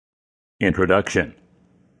Introduction.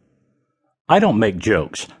 I don't make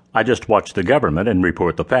jokes. I just watch the government and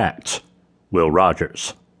report the facts. Will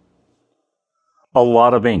Rogers. A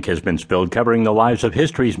lot of ink has been spilled covering the lives of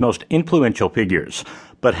history's most influential figures,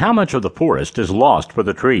 but how much of the forest is lost for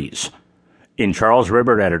the trees? In Charles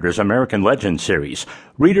River Editor's American Legends series,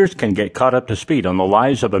 readers can get caught up to speed on the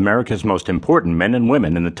lives of America's most important men and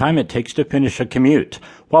women in the time it takes to finish a commute,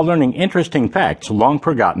 while learning interesting facts long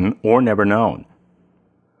forgotten or never known.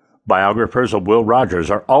 Biographers of Will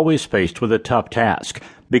Rogers are always faced with a tough task,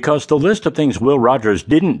 because the list of things Will Rogers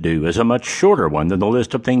didn't do is a much shorter one than the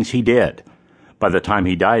list of things he did. By the time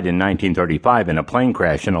he died in 1935 in a plane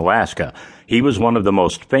crash in Alaska, he was one of the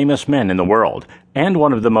most famous men in the world, and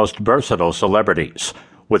one of the most versatile celebrities.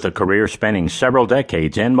 With a career spanning several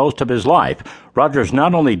decades and most of his life, Rogers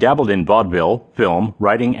not only dabbled in vaudeville, film,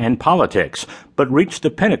 writing, and politics, but reached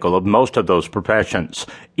the pinnacle of most of those professions,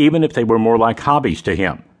 even if they were more like hobbies to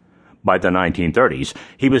him. By the 1930s,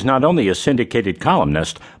 he was not only a syndicated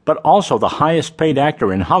columnist, but also the highest-paid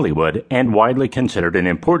actor in Hollywood and widely considered an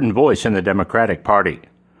important voice in the Democratic Party.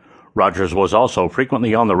 Rogers was also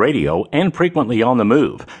frequently on the radio and frequently on the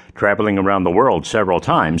move, traveling around the world several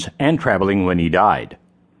times and traveling when he died.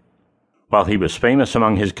 While he was famous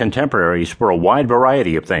among his contemporaries for a wide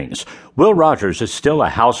variety of things, Will Rogers is still a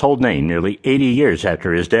household name nearly 80 years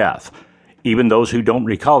after his death. Even those who don't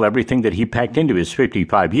recall everything that he packed into his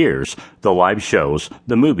 55 years, the live shows,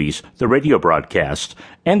 the movies, the radio broadcasts,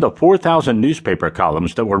 and the 4,000 newspaper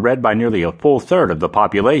columns that were read by nearly a full third of the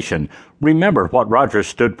population, remember what Rogers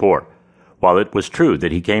stood for. While it was true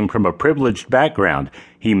that he came from a privileged background,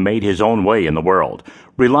 he made his own way in the world,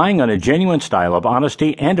 relying on a genuine style of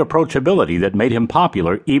honesty and approachability that made him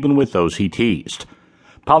popular even with those he teased.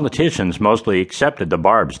 Politicians mostly accepted the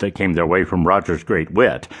barbs that came their way from Rogers' great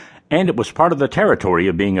wit, and it was part of the territory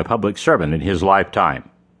of being a public servant in his lifetime.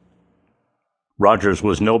 Rogers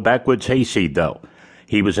was no backwoods hayseed, though.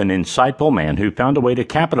 He was an insightful man who found a way to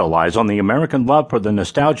capitalize on the American love for the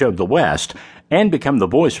nostalgia of the West and become the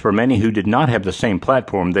voice for many who did not have the same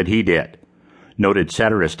platform that he did. Noted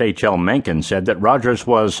satirist H.L. Mencken said that Rogers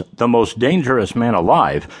was the most dangerous man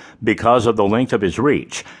alive because of the length of his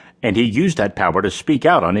reach, and he used that power to speak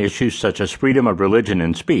out on issues such as freedom of religion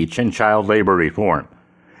and speech and child labor reform.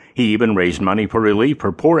 He even raised money for relief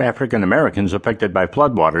for poor African Americans affected by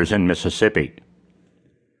floodwaters in Mississippi.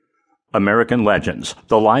 American Legends,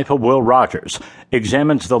 The Life of Will Rogers,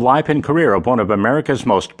 examines the life and career of one of America's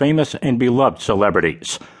most famous and beloved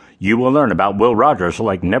celebrities. You will learn about Will Rogers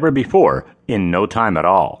like never before in no time at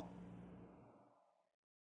all.